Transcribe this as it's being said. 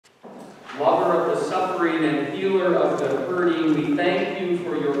lover of the suffering and healer of the hurting, we thank you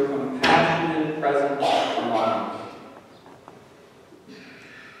for your compassionate presence among us.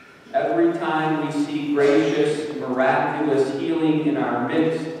 Every time we see gracious, miraculous healing in our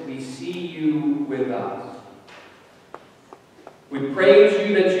midst, we see you with us. We praise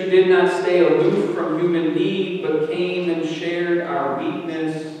you that you did not stay aloof from human need, but came and shared our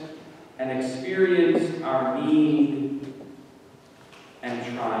weakness and experienced our need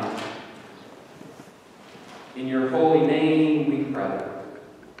and triumph. In your holy name we pray.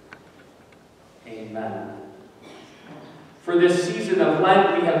 Amen. For this season of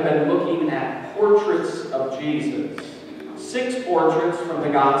Lent, we have been looking at portraits of Jesus. 6 portraits from the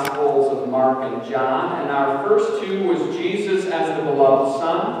Gospels of Mark and John, and our first 2 was Jesus as the beloved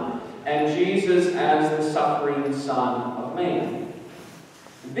Son, and Jesus as the suffering Son of Man.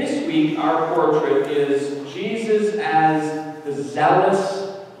 This week, our portrait is Jesus as the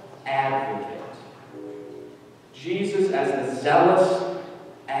zealous advocate. Jesus as the zealous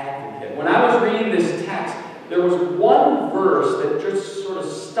advocate. When I was reading this text, there was one verse that just sort of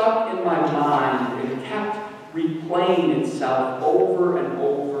stuck in my mind and kept replaying itself over and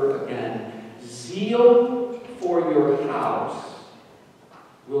over again. Zeal for your house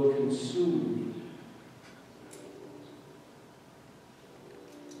will consume me.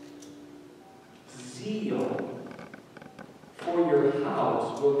 Zeal for your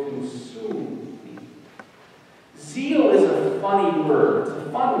house will consume me. Zeal is a funny word. It's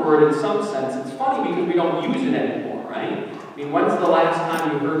a fun word in some sense. It's funny because we don't use it anymore, right? I mean, when's the last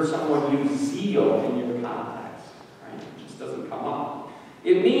time you heard someone use zeal in your context? Right? It just doesn't come up.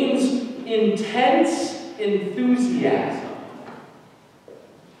 It means intense enthusiasm.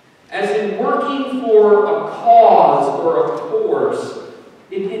 As in working for a cause or a course.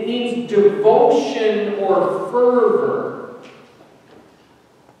 It means devotion or fervor.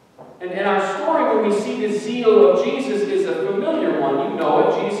 And our story, when we see the zeal of Jesus, is a familiar one. You know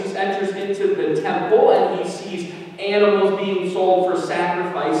it. Jesus enters into the temple and he sees animals being sold for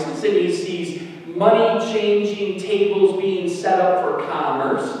sacrifices, and he sees money-changing tables being set up for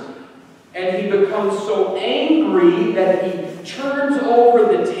commerce. And he becomes so angry that he turns over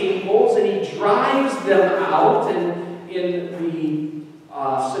the tables and he drives them out. And in the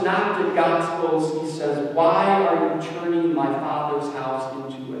Synoptic Gospels, he says, "Why are you turning my Father's house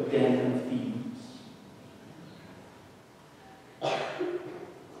into a den of thieves?"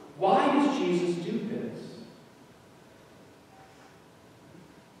 Why does Jesus do this?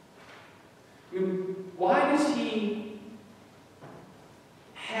 I mean, why does he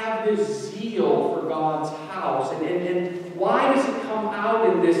have this zeal for God's house? And why does it come out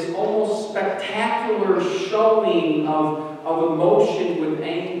in this almost spectacular showing of emotion with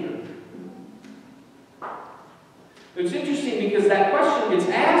anger? It's interesting because that question gets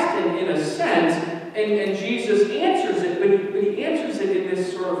asked in a sense, and Jesus answers it, but he answers it in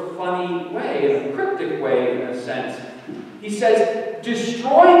this sort of funny way, in a cryptic way in a sense. He says,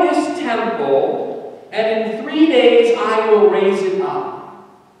 "Destroy this temple, and in 3 days I will raise it up."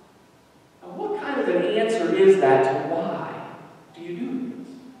 Now, what kind of an answer is that to why do you do this?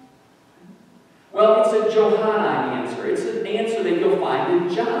 Well, it's a Johannine answer. It's an answer that you'll find in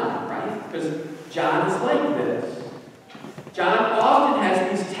John, right? Because John is like this. John often has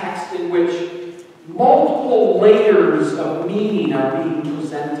these texts in which multiple layers of meaning are being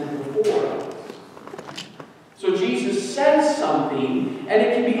presented before us. So Jesus says something, and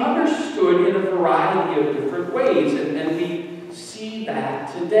it can be understood in a variety of different ways, and we see that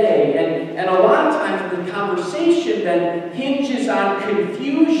today. And a lot of times the conversation then hinges on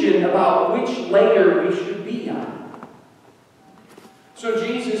confusion about which layer we should be on. So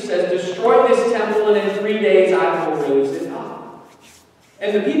Jesus says, "Destroy this temple, and in 3 days I will raise it up."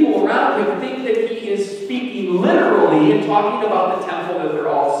 And the people around him think that he is speaking literally and talking about the temple that they're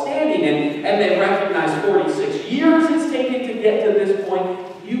all standing in. And they recognize 46 years it's taken to get to this point.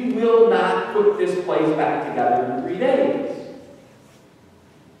 You will not put this place back together in 3 days.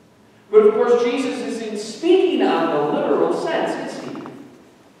 But of course, Jesus isn't speaking on the literal sense, is he?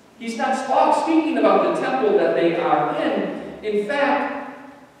 He's not speaking about the temple that they are in. In fact,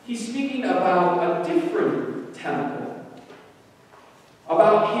 he's speaking about a different temple.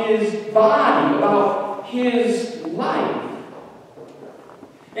 About his body, about his life.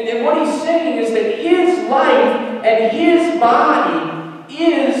 And what he's saying is that his life and his body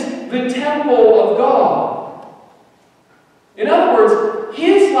is the temple of God. In other words,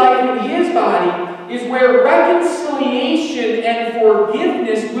 his life and his body is where reconciliation and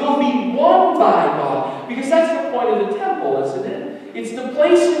forgiveness will be won by God. Because that's the point of the temple, isn't it? It's the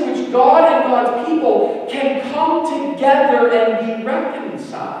place in which God and God's people can come together and be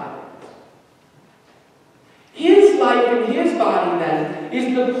reconciled. life and his body then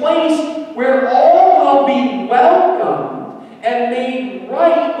is the place where all will be welcomed and made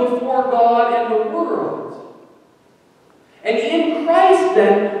right before God and the world. And in Christ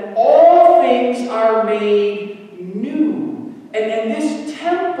then, all things are made new. And this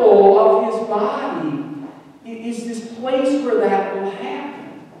temple of his body is this place where that will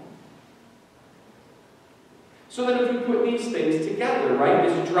happen. So that if we put these things together, right,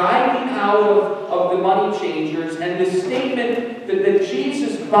 this driving out of the money changers and this statement that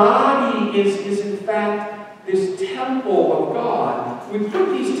Jesus' body is in fact this temple of God, we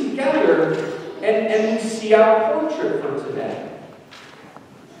put these together and we see our portrait for today.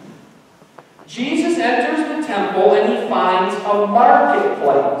 Jesus enters the temple and he finds a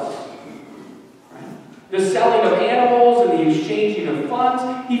marketplace. The selling of animals and the exchanging of funds,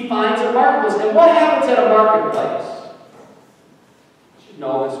 he finds a marketplace. And what happens at a marketplace? You should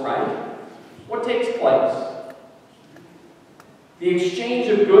know this, right? What takes place? The exchange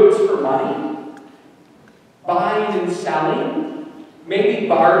of goods for money, buying and selling, maybe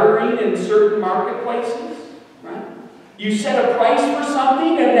bartering in certain marketplaces, right? You set a price for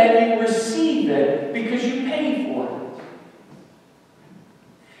something and then you receive it because you pay for it.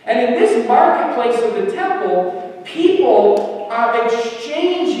 And in this marketplace of the temple, people are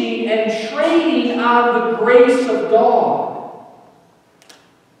exchanging and trading on the grace of God.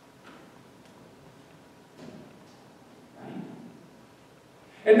 Right?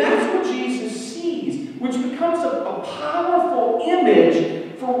 And that's what Jesus sees, which becomes a powerful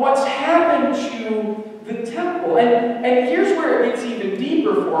image for what's happened to the temple. And here's where it gets even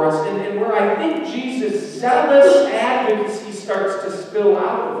deeper for us, and where I think Jesus' zealous advocacy starts to spill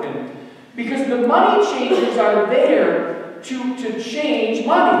out of him. Because the money changers are there to change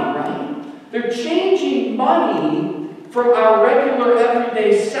money, right? They're changing money from our regular,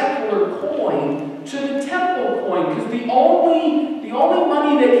 everyday, secular coin to the temple coin. Because the only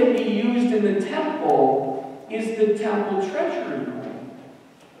money that can be used in the temple is the temple treasury coin.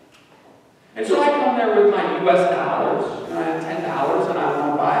 And so I come there with my US dollars, and I have $10, and I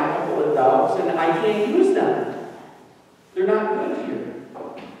want to buy a couple of doves, and I can't use them. They're not good here.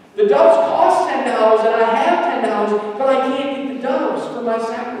 The doves cost $10, and I have $10, but I can't get the doves for my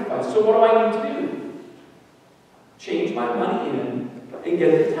sacrifice. So what do I need to do? Change my money in and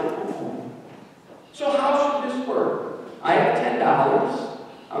get the temple coin. So how should this work? I have $10.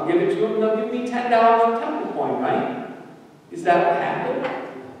 I'll give it to them, and they'll give me $10 in temple coin, right? Is that what happened?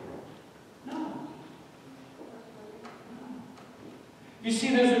 No. You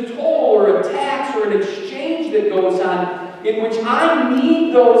see, there's a toll or a tax or an exchange that goes on in which I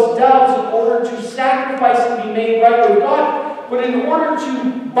need those doves in order to sacrifice and be made right with God. But in order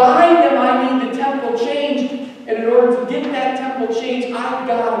to buy them, I need the temple change. And in order to get that temple change, I've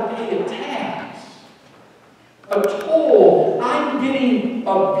got to pay a tax. A toll. I'm getting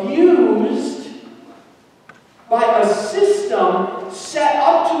abused by a system set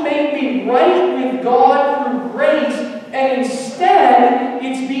up to make me right with God through grace, and instead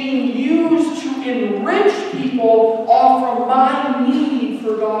it's being used to enrich people off from my need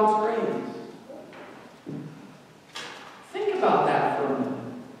for God's grace. Think about that for a minute.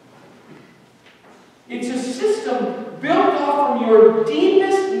 It's a system built off from your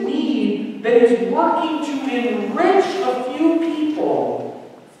deepest need that is working to enrich a few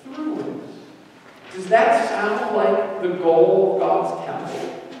people through it. Does that sound like the goal of God's temple?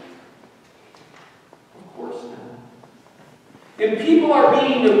 Of course not. And people are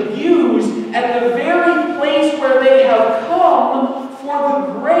being abused at the very place where they have come for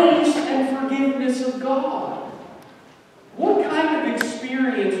the grace and forgiveness of God. What kind of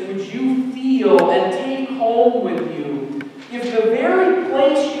experience would you feel and take home with you if the very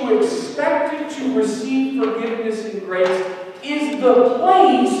place you expected to receive forgiveness and grace is the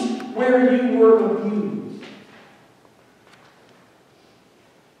place where you were abused?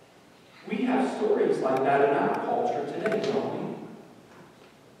 We have stories like that in our culture today, don't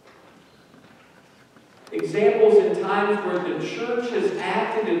we? Examples in times where the church has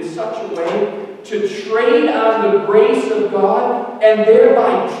acted in such a way to trade on the grace of God and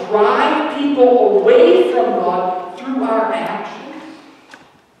thereby drive people away from God through our actions.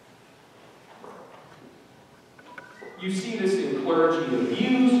 You see this in clergy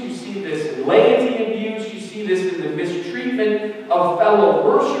abuse, you see this in laity abuse, you see this in the mistreatment of fellow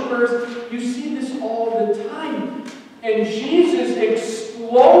worshipers, you see this all the time. And Jesus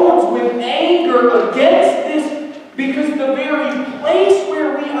explodes with anger against this because the very place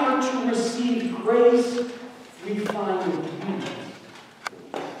where we are to receive grace, we find abuse.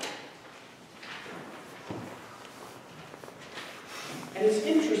 And it's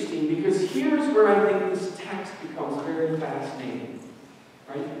interesting because here's where I think this text becomes very fascinating.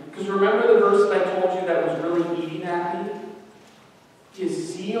 Right? Because remember the verse that I told you that was really eating at me?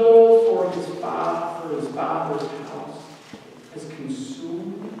 His zeal for his father's house has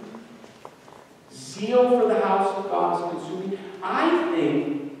consumed me. Zeal for the house of God has consumed me. I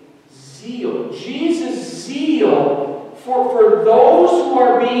think zeal, Jesus' zeal for those who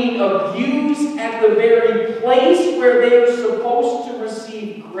are being abused at the very place where they are supposed to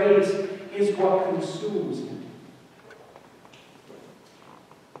receive grace is what consumes him.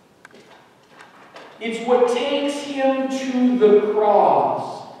 It's what takes him to the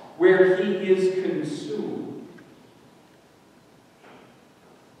cross where he is consumed.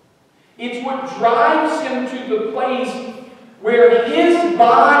 It's what drives him to the place where his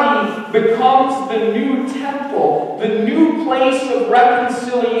body becomes the new temple, the new place of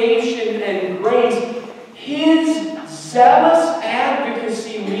reconciliation and grace. His zealous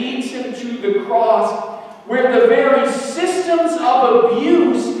advocacy leads him to the cross where the very systems of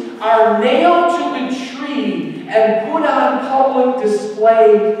abuse are nailed to the tree and put on public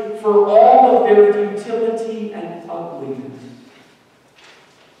display for all of their futility and ugliness.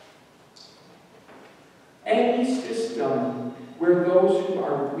 Any system where those who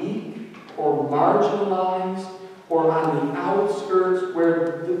are weak or marginalized or on the outskirts,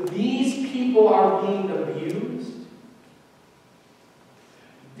 where these people are being abused,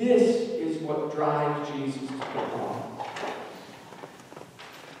 this is what drives Jesus to the cross.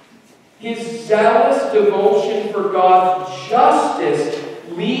 His zealous devotion for God's justice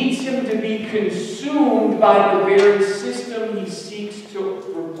leads him to be consumed by the very system he seeks to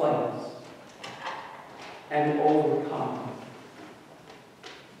replace and overcome.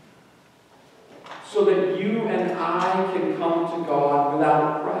 So that you and I can come to God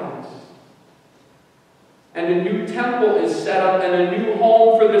without price. And a new temple is set up and a new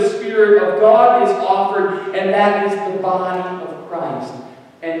home for the Spirit of God is offered, and that is the body of Christ.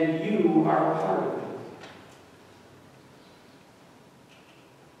 And you are a part of it.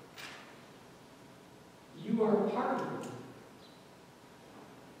 You are a part of it.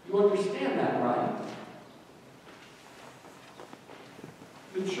 You understand that, right?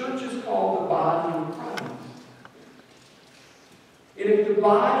 The church is called the body of Christ. And if the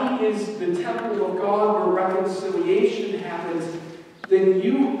body is the temple of God where reconciliation happens, then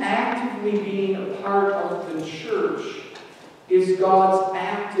you actively being a part of the church is God's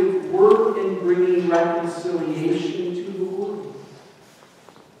active work in bringing reconciliation to the world.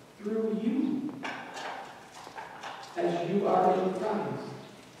 Through you. As you are in Christ.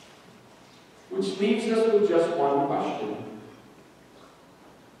 Which leaves us with just one question.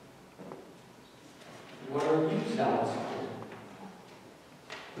 What are you zealous for?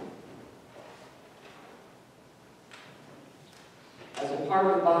 As a part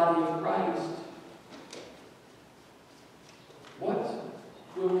of the body of Christ, what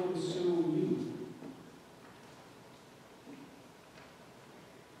will consume you?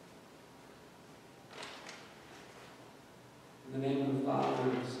 In the name of the Father,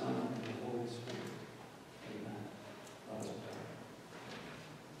 and the Son, and the Holy Spirit. Amen. Let us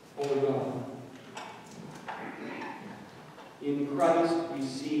pray. Holy God, in Christ we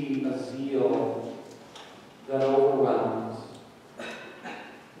see a zeal that overwhelms,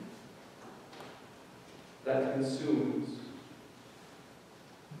 that consumes.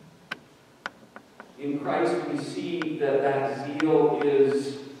 In Christ we see that that zeal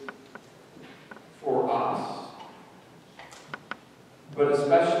is for us, but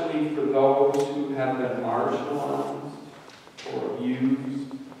especially for those who have been marginalized or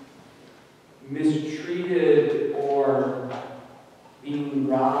abused, mistreated